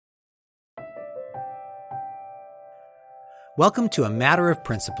Welcome to A Matter of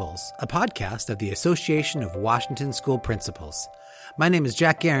Principles, a podcast of the Association of Washington School Principals. My name is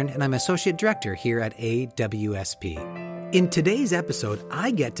Jack Guerin, and I'm Associate Director here at AWSP. In today's episode,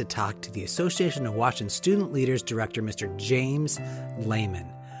 I get to talk to the Association of Washington Student Leaders Director, Mr. James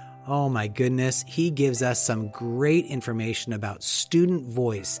Lehman. Oh my goodness, he gives us some great information about student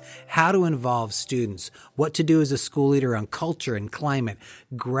voice, how to involve students, what to do as a school leader on culture and climate.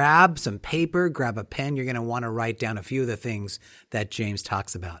 Grab some paper, grab a pen. You're going to want to write down a few of the things that James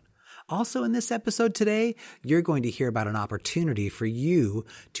talks about. Also in this episode today, you're going to hear about an opportunity for you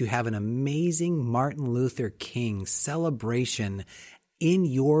to have an amazing Martin Luther King celebration in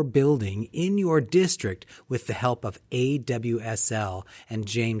your building, in your district, with the help of AWSL and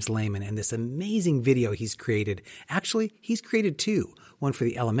James Lehman and this amazing video he's created. Actually, he's created two, one for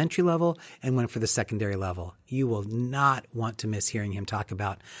the elementary level and one for the secondary level. You will not want to miss hearing him talk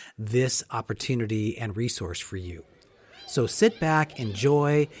about this opportunity and resource for you. So sit back,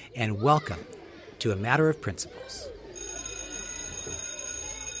 enjoy, and welcome to A Matter of Principles.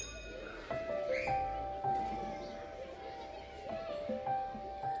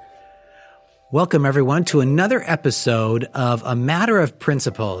 Welcome, everyone, to another episode of A Matter of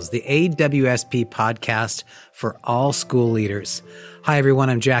Principles, the AWSP podcast for all school leaders. Hi, everyone.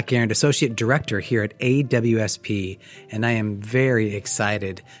 I'm Jack Guerin, Associate Director here at AWSP, and I am very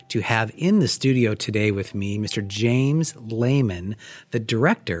excited to have in the studio today with me Mr. James Lehman, the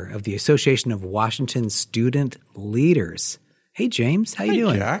Director of the Association of Washington Student Leaders. Hey, James. How you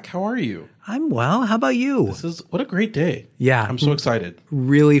doing? Hey, Jack. How are you? I'm well. How about you? What a great day. Yeah. I'm so excited.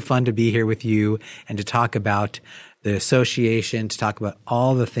 Really fun to be here with you and to talk about the association, to talk about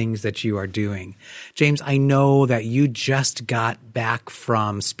all the things that you are doing. James, I know that you just got back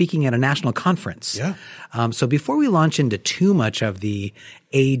from speaking at a national conference. Yeah. So before we launch into too much of the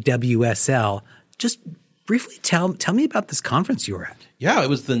AWSL, just briefly tell me about this conference you were at. Yeah, it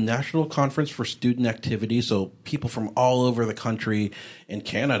was the National Conference for Student Activity. So people from all over the country and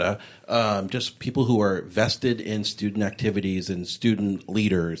Canada, just people who are vested in student activities and student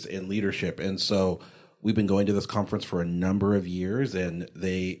leaders and leadership. And so we've been going to this conference for a number of years, and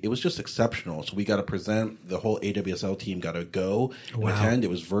it was just exceptional. So we got to present, the whole AWSL team got to go and attend.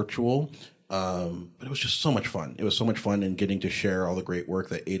 It was virtual. But it was just so much fun. It was so much fun in getting to share all the great work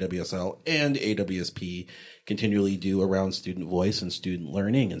that AWSL and AWSP continually do around student voice and student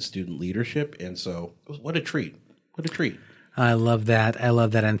learning and student leadership. And so what a treat. What a treat. I love that.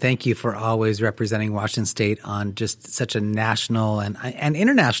 And thank you for always representing Washington State on just such a national and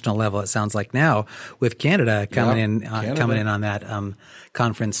international level, it sounds like now, with Canada coming in on that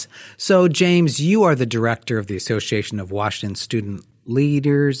conference. So, James, you are the director of the Association of Washington Student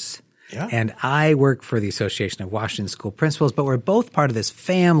Leaders. Yeah. And I work for the Association of Washington School Principals, but we're both part of this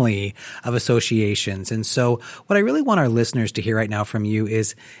family of associations. And so what I really want our listeners to hear right now from you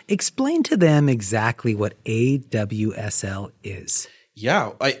is explain to them exactly what AWSL is.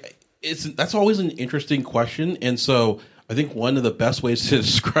 Yeah, that's always an interesting question. And so I think one of the best ways to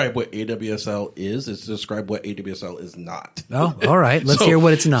describe what AWSL is to describe what AWSL is not. Oh, all right. Let's hear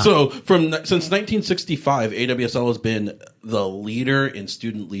what it's not. So since 1965, AWSL has been the leader in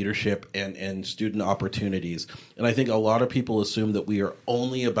student leadership and student opportunities. And I think a lot of people assume that we are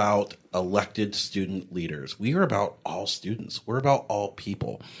only about elected student leaders. We are about all students. We're about all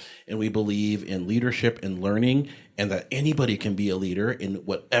people. And we believe in leadership and learning, and that anybody can be a leader in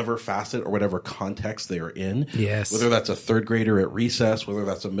whatever facet or whatever context they are in. Yes. Whether that's a third grader at recess, whether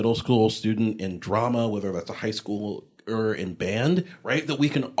that's a middle school student in drama, whether that's a high schooler in band, right? That we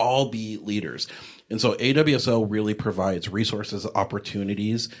can all be leaders. And so AWSL really provides resources,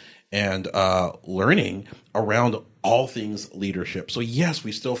 opportunities, and learning around all things leadership. So yes,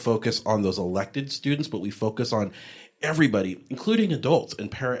 we still focus on those elected students, but we focus on everybody, including adults and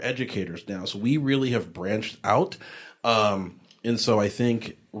paraeducators now. So we really have branched out. And so I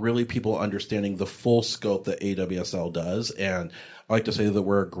think really people understanding the full scope that AWSL does. And I like to say that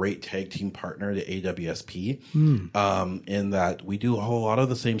we're a great tag team partner to AWSP, in that we do a whole lot of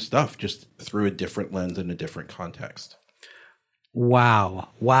the same stuff, just through a different lens and a different context. Wow.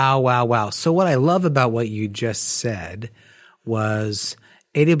 So what I love about what you just said was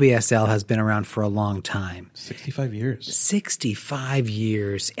AWSL has been around for a long time. 65 years. 65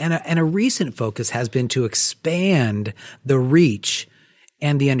 years. And a recent focus has been to expand the reach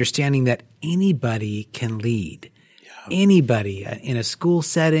and the understanding that anybody can lead. Yeah. Anybody in a school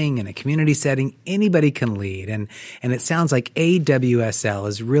setting, in a community setting, anybody can lead. And it sounds like AWSL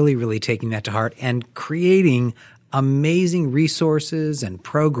is really, really taking that to heart and creating amazing resources and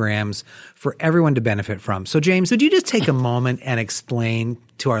programs for everyone to benefit from. So, James, would you just take a moment and explain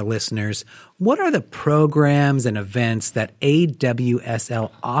to our listeners what are the programs and events that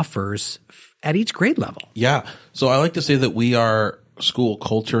AWSL offers at each grade level? Yeah. So I like to say that we are school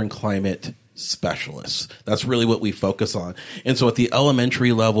culture and climate specialists. That's really what we focus on. And so at the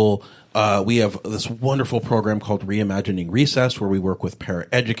elementary level, we have this wonderful program called Reimagining Recess, where we work with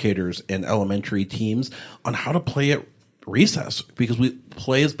paraeducators and elementary teams on how to play at recess, because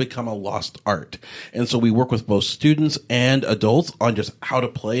play has become a lost art. And so we work with both students and adults on just how to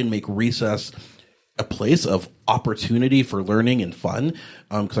play and make recess a place of opportunity for learning and fun,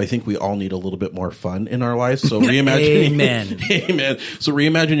 because I think we all need a little bit more fun in our lives. So reimagining, amen. So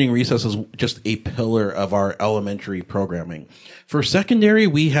reimagining recess is just a pillar of our elementary programming. For secondary,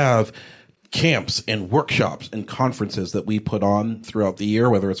 we have camps and workshops and conferences that we put on throughout the year,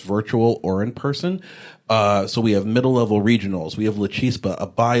 whether it's virtual or in person. So we have middle level regionals. We have La Chispa, a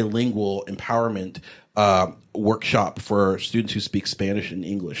bilingual empowerment workshop for students who speak Spanish and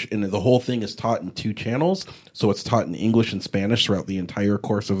English. And the whole thing is taught in 2 channels. So it's taught in English and Spanish throughout the entire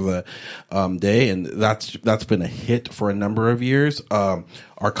course of the day. And that's been a hit for a number of years.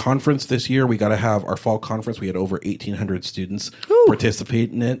 Our conference this year, we got to have our fall conference. We had over 1,800 students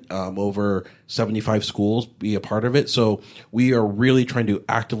participate in it, over 75 schools be a part of it. So we are really trying to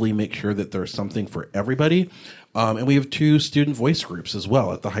actively make sure that there's something for everybody. And we have 2 student voice groups as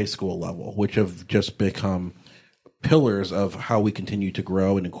well at the high school level, which have just become pillars of how we continue to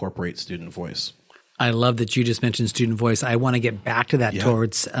grow and incorporate student voice. I love that you just mentioned student voice. I want to get back to that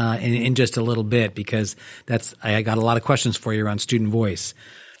towards in just a little bit, because I got a lot of questions for you around student voice.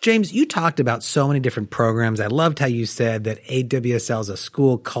 James, you talked about so many different programs. I loved how you said that AWSL is a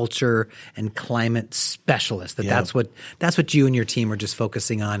school culture and climate specialist. That's what you and your team are just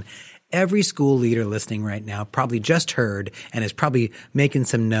focusing on. Every school leader listening right now probably just heard and is probably making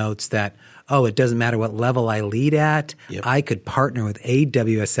some notes that, it doesn't matter what level I lead at. Yep. I could partner with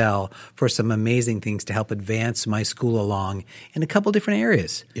AWSL for some amazing things to help advance my school along in a couple different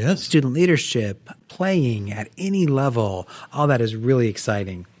areas. Yes. Student leadership, playing at any level, all that is really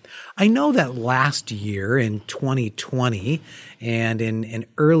exciting. I know that last year in 2020 and in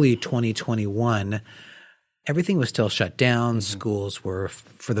early 2021, everything was still shut down. Mm-hmm. Schools were,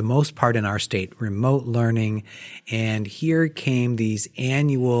 for the most part in our state, remote learning. And here came these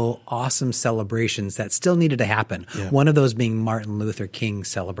annual awesome celebrations that still needed to happen. Yeah. One of those being Martin Luther King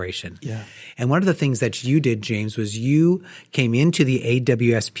celebration. Yeah. And one of the things that you did, James, was you came into the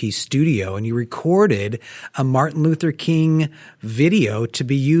AWSP studio and you recorded a Martin Luther King video to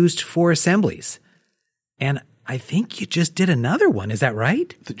be used for assemblies. And I think you just did another one. Is that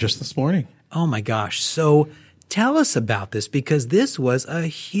right? Just this morning. Oh my gosh. So tell us about this, because this was a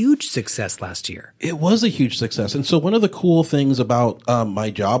huge success last year. It was a huge success. And so one of the cool things about my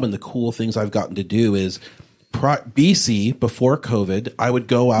job and the cool things I've gotten to do is BC, before COVID, I would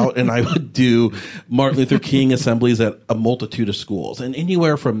go out and I would do Martin Luther King assemblies at a multitude of schools, and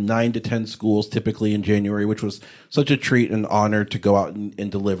anywhere from 9 to 10 schools typically in January, which was such a treat and honor to go out and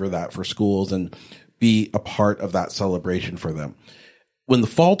deliver that for schools and be a part of that celebration for them. When the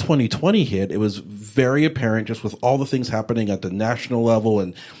fall 2020 hit, it was very apparent, just with all the things happening at the national level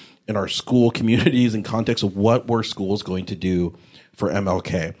and in our school communities and context of what were schools going to do for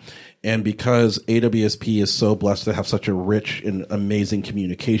MLK. And because AWSP is so blessed to have such a rich and amazing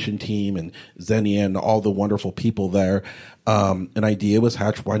communication team, and Xenia and all the wonderful people there, an idea was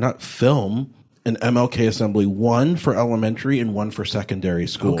hatched: why not film an MLK assembly, one for elementary and one for secondary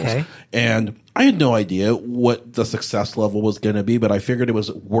schools? Okay. And I had no idea what the success level was going to be, but I figured it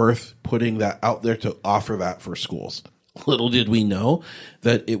was worth putting that out there to offer that for schools. Little did we know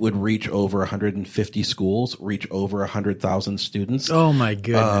that it would reach over 150 schools, reach over 100,000 students. Oh my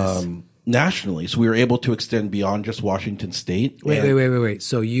goodness. Nationally. So we were able to extend beyond just Washington State. Wait.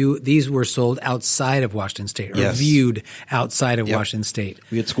 So these were sold outside of Washington State, or viewed outside of Washington State.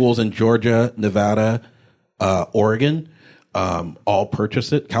 We had schools in Georgia, Nevada, Oregon, all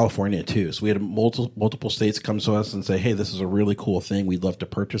purchase it. California too. So we had multiple states come to us and say, hey, this is a really cool thing. We'd love to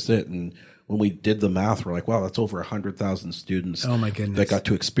purchase it. And when we did the math, we're like, wow, that's over 100,000 students. Oh my goodness. That got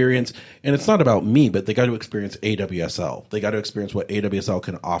to experience. And it's not about me, but they got to experience AWSL. They got to experience what AWSL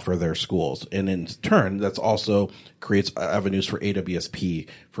can offer their schools. And in turn, that's also creates avenues for AWSP,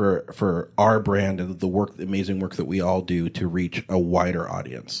 for our brand and the amazing work that we all do to reach a wider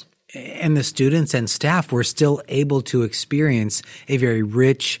audience. And the students and staff were still able to experience a very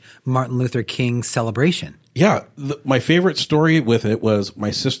rich Martin Luther King celebration. Yeah, my favorite story with it was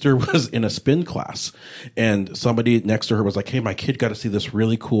my sister was in a spin class, and somebody next to her was like, "Hey, my kid got to see this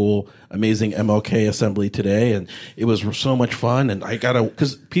really cool, amazing MLK assembly today, and it was so much fun." And I got to,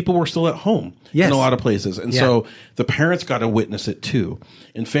 because people were still at home in a lot of places, and so the parents got to witness it too,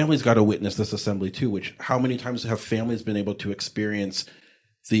 and families got to witness this assembly too. Which, how many times have families been able to experience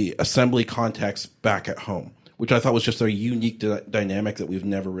the assembly context back at home? Which I thought was just a unique dynamic that we've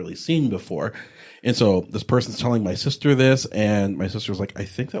never really seen before. And so this person's telling my sister this, and my sister was like, I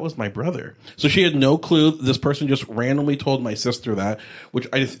think that was my brother. So she had no clue. This person just randomly told my sister that, which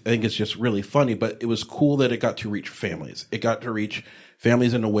I think is just really funny. But it was cool that it got to reach families. It got to reach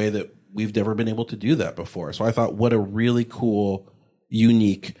families in a way that we've never been able to do that before. So I thought, what a really cool,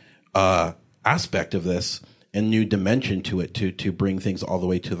 unique aspect of this and new dimension to it to bring things all the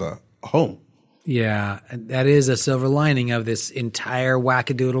way to the home. Yeah, that is a silver lining of this entire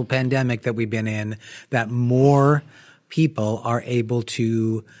wackadoodle pandemic that we've been in, that more people are able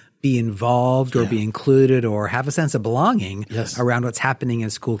to be involved or be included or have a sense of belonging around what's happening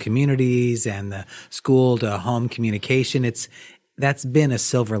in school communities and the school to home communication. That's been a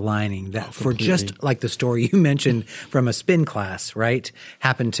silver lining that for just like the story you mentioned from a spin class, right?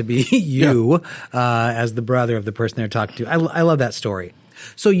 Happened to be you as the brother of the person they're talking to. I love that story.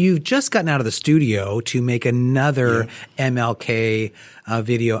 So you've just gotten out of the studio to make another MLK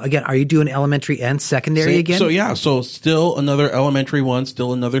video. Again, are you doing elementary and secondary again? So still another elementary one,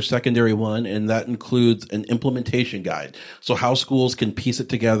 still another secondary one, and that includes an implementation guide. So how schools can piece it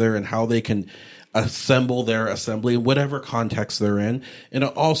together and how they can assemble their assembly, whatever context they're in. And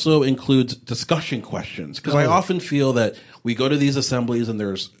it also includes discussion questions, because I often feel that we go to these assemblies and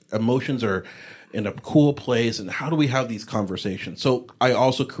there's emotions are in a cool place, and how do we have these conversations? So I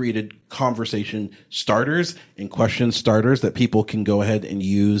also created conversation starters and question starters that people can go ahead and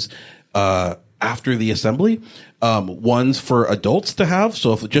use after the assembly. Ones for adults to have.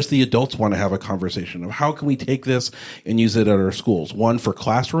 So if just the adults want to have a conversation of how can we take this and use it at our schools. One for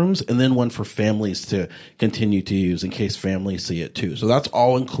classrooms, and then one for families to continue to use in case families see it too. So that's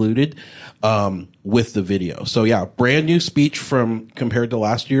all included with the video. So yeah, brand new speech from compared to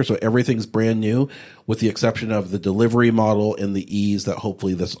last year. So everything's brand new with the exception of the delivery model and the ease that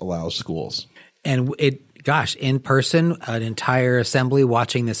hopefully this allows schools. And in person, an entire assembly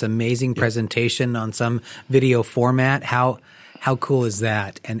watching this amazing presentation on some video format. How cool is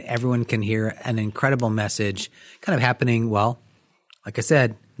that? And everyone can hear an incredible message kind of happening, well, like I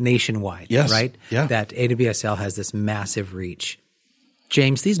said, nationwide, right? Yeah. That AWSL has this massive reach.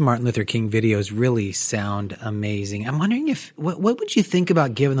 James, these Martin Luther King videos really sound amazing. I'm wondering what would you think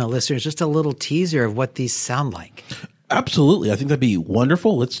about giving the listeners just a little teaser of what these sound like? Absolutely. I think that'd be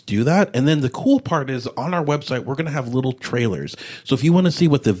wonderful. Let's do that. And then the cool part is on our website, we're going to have little trailers. So if you want to see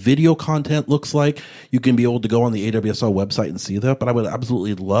what the video content looks like, you can be able to go on the AWSL website and see that. But I would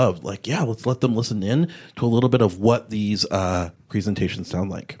absolutely love, let's let them listen in to a little bit of what these presentations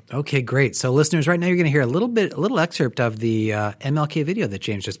sound like. Okay, great. So listeners, right now you're going to hear a little excerpt of the MLK video that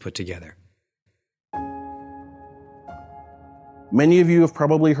James just put together. Many of you have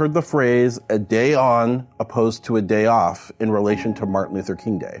probably heard the phrase, a day on opposed to a day off in relation to Martin Luther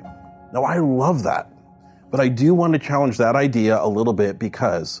King Day. Now, I love that, but I do want to challenge that idea a little bit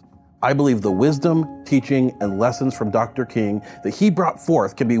because I believe the wisdom, teaching, and lessons from Dr. King that he brought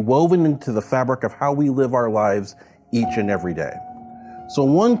forth can be woven into the fabric of how we live our lives each and every day. So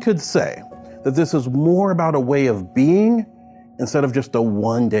one could say that this is more about a way of being instead of just a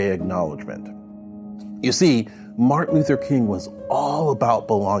one-day acknowledgement. You see, Martin Luther King was all about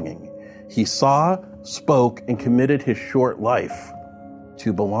belonging. He saw, spoke, and committed his short life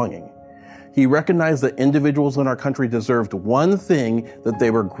to belonging. He recognized that individuals in our country deserved one thing that they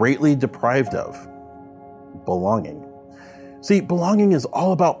were greatly deprived of: belonging. See, belonging is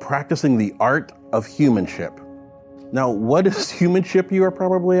all about practicing the art of humanship. Now, what is humanship, you are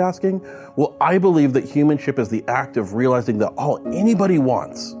probably asking? Well, I believe that humanship is the act of realizing that all anybody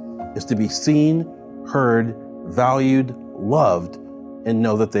wants is to be seen, heard, valued, loved, and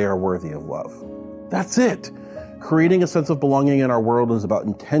know that they are worthy of love. That's it. Creating a sense of belonging in our world is about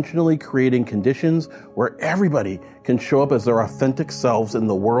intentionally creating conditions where everybody can show up as their authentic selves in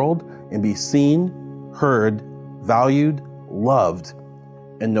the world and be seen, heard, valued, loved,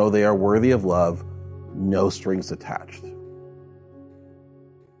 and know they are worthy of love, no strings attached.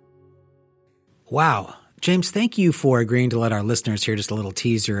 Wow. James, thank you for agreeing to let our listeners hear just a little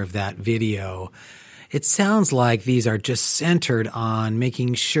teaser of that video. It sounds like these are just centered on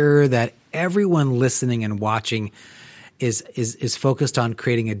making sure that everyone listening and watching is focused on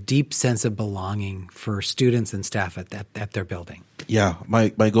creating a deep sense of belonging for students and staff at their building. Yeah, my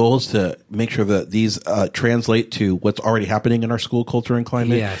goal is to make sure that these translate to what's already happening in our school culture and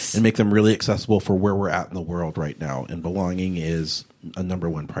climate, Yes. and make them really accessible for where we're at in the world right now. And belonging is a number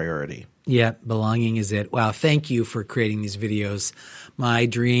one priority. Yeah, belonging is it. Wow, thank you for creating these videos. My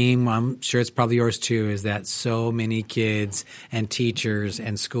dream, I'm sure it's probably yours too, is that so many kids and teachers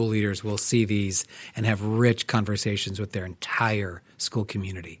and school leaders will see these and have rich conversations with their entire school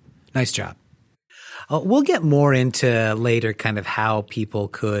community. Nice job. We'll get more into later kind of how people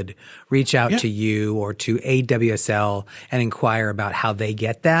could reach out to you or to AWSL and inquire about how they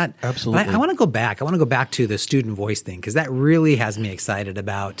get that. Absolutely. But I want to go back. I want to go back to the student voice thing because that really has me excited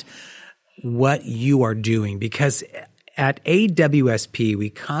about what you are doing, because at AWSP, we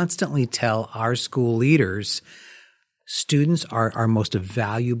constantly tell our school leaders students are our most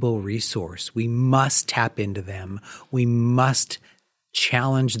valuable resource. We must tap into them. We must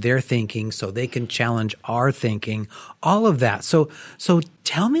challenge their thinking so they can challenge our thinking, all of that. So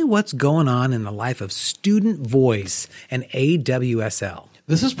tell me what's going on in the life of student voice and AWSL.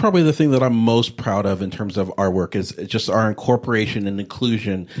 This is probably the thing that I'm most proud of in terms of our work is just our incorporation and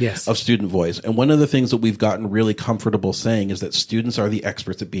inclusion of student voice. And one of the things that we've gotten really comfortable saying is that students are the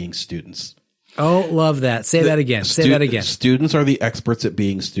experts at being students. Oh, love that. Say that again. Say that again. Students are the experts at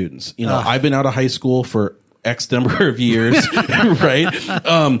being students. You know, I've been out of high school for X number of years, right?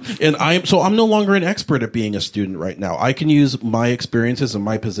 And I'm no longer an expert at being a student right now. I can use my experiences and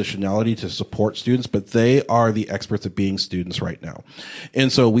my positionality to support students, but they are the experts at being students right now.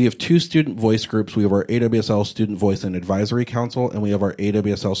 And so we have two student voice groups. We have our AWSL Student Voice and Advisory Council, and we have our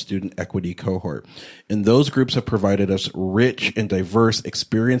AWSL Student Equity Cohort. And those groups have provided us rich and diverse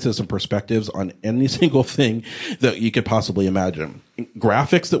experiences and perspectives on any single thing that you could possibly imagine.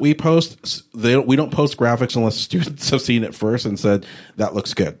 Graphics that we post, we don't post graphics unless students have seen it first and said, that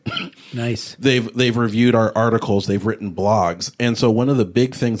looks good. Nice. They've reviewed our articles, they've written blogs. And so one of the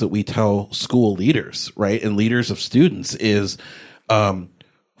big things that we tell school leaders, right, and leaders of students is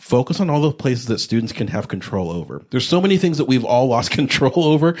focus on all the places that students can have control over. There's so many things that we've all lost control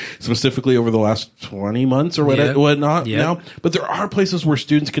over, specifically over the last 20 months or whatnot now. But there are places where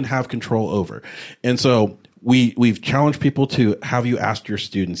students can have control over. And so we've challenged people to, have you asked your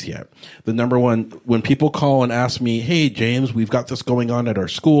students yet? The number one, when people call and ask me, hey, James, we've got this going on at our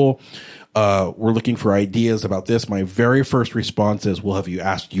school. We're looking for ideas about this. My very first response is, well, have you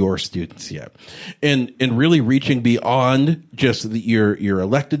asked your students yet? And really reaching beyond just your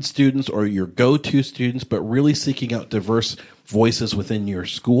elected students or your go-to students, but really seeking out diverse voices within your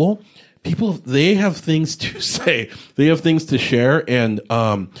school. People, they have things to say. They have things to share. And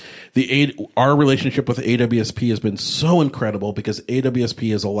our relationship with AWSP has been so incredible because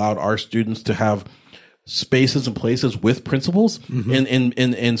AWSP has allowed our students to have spaces and places with principals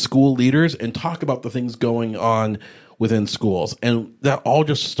and school leaders and talk about the things going on within schools. And that all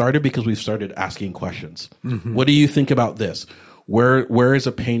just started because we've started asking questions. What do you think about this? Where is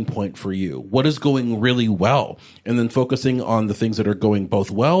a pain point for you? What is going really well? And then focusing on the things that are going both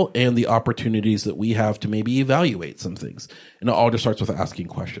well and the opportunities that we have to maybe evaluate some things. And it all just starts with asking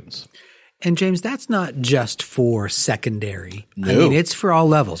questions. And James, that's not just for secondary. No. I mean, it's for all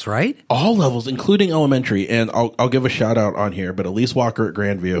levels, right? All levels, including elementary. And I'll give a shout out on here, but Elise Walker at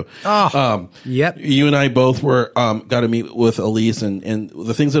Grandview. Yep. You and I both got to meet with Elise and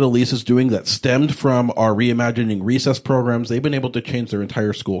the things that Elise is doing that stemmed from our Reimagining Recess programs. They've been able to change their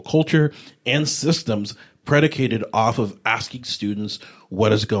entire school culture and systems predicated off of asking students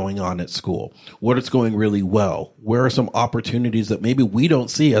what is going on at school, what is going really well, where are some opportunities that maybe we don't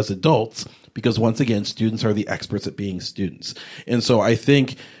see as adults, because once again, students are the experts at being students. And so I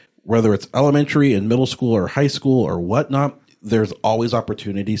think whether it's elementary and middle school or high school or whatnot, there's always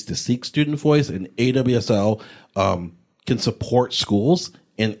opportunities to seek student voice, and AWSL can support schools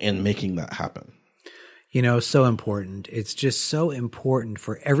in making that happen. You know, so important. It's just so important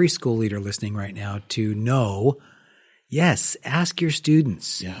for every school leader listening right now to know, yes, ask your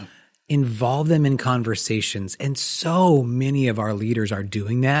students. Yeah. Involve them in conversations. And so many of our leaders are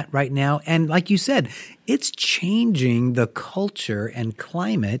doing that right now. And like you said, it's changing the culture and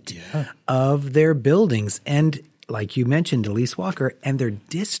climate of their buildings. And like you mentioned, Elise Walker, and their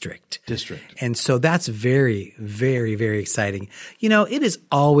district. And so that's very, very, very exciting. You know, it is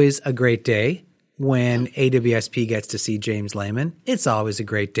always a great day when AWSP gets to see James Lehman. It's always a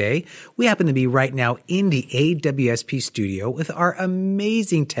great day. We happen to be right now in the AWSP studio with our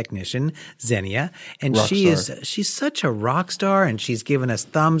amazing technician, Xenia. And she's such a rock star, and she's given us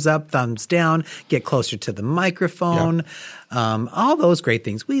thumbs up, thumbs down, get closer to the microphone, all those great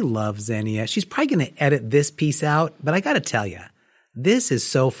things. We love Xenia. She's probably going to edit this piece out, but I got to tell you, This is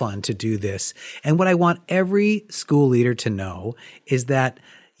so fun to do this. And what I want every school leader to know is that,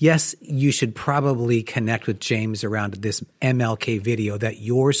 yes, you should probably connect with James around this MLK video that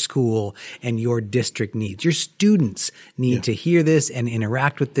your school and your district needs. Your students need to hear this and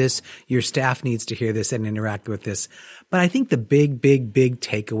interact with this. Your staff needs to hear this and interact with this. But I think the big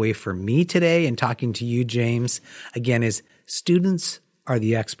takeaway for me today in talking to you, James, again, is students are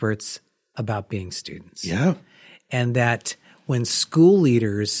the experts about being students. Yeah. And that when school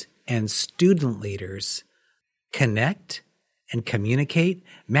leaders and student leaders connect and communicate,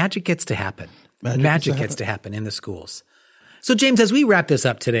 magic gets to happen. Magic gets to happen in the schools. So James, as we wrap this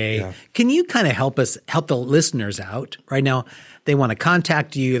up today, can you kind of help the listeners out right now? They want to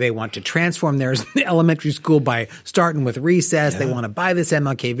contact you. They want to transform their elementary school by starting with recess. They want to buy this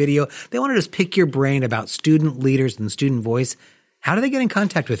MLK video. They want to just pick your brain about student leaders and student voice. How do they get in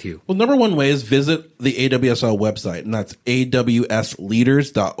contact with you? Well, number one way is visit the AWSL website, and that's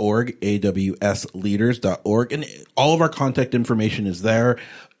awsleaders.org, awsleaders.org. And all of our contact information is there.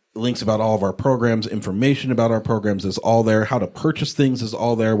 Links about all of our programs, information about our programs is all there. How to purchase things is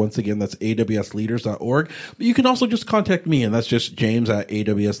all there. Once again, that's awsleaders.org. But you can also just contact me, and that's just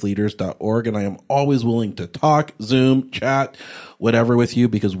james@awsleaders.org. And I am always willing to talk, Zoom, chat, whatever with you,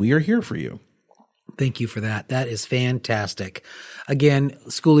 because we are here for you. Thank you for that. That is fantastic. Again,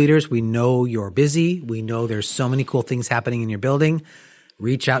 school leaders, we know you're busy. We know there's so many cool things happening in your building.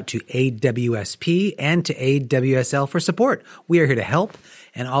 Reach out to AWSP and to AWSL for support. We are here to help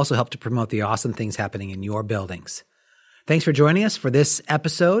and also help to promote the awesome things happening in your buildings. Thanks for joining us for this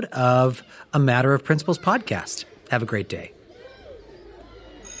episode of A Matter of Principles podcast. Have a great day.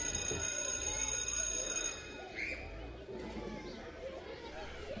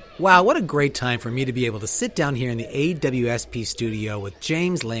 Wow, what a great time for me to be able to sit down here in the AWSP studio with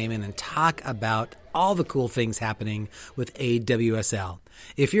James Lehman and talk about all the cool things happening with AWSL.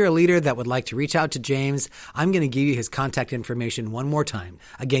 If you're a leader that would like to reach out to James, I'm going to give you his contact information one more time.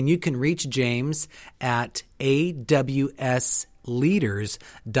 Again, you can reach James at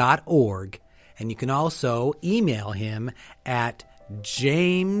awsleaders.org, and you can also email him at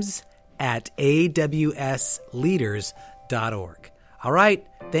james@awsleaders.org. All right,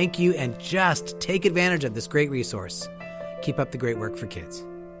 thank you, and just take advantage of this great resource. Keep up the great work for kids.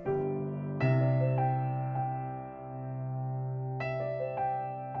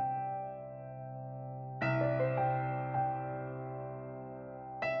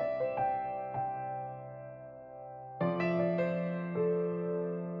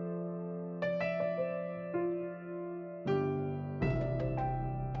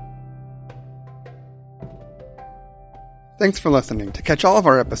 Thanks for listening. To catch all of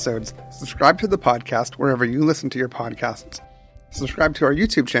our episodes, subscribe to the podcast wherever you listen to your podcasts. Subscribe to our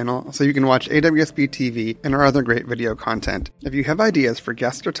YouTube channel so you can watch AWSB TV and our other great video content. If you have ideas for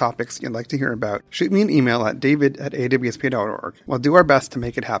guests or topics you'd like to hear about, shoot me an email at david@awsp.org. We'll do our best to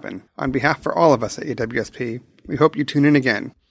make it happen. On behalf of all of us at AWSP, we hope you tune in again.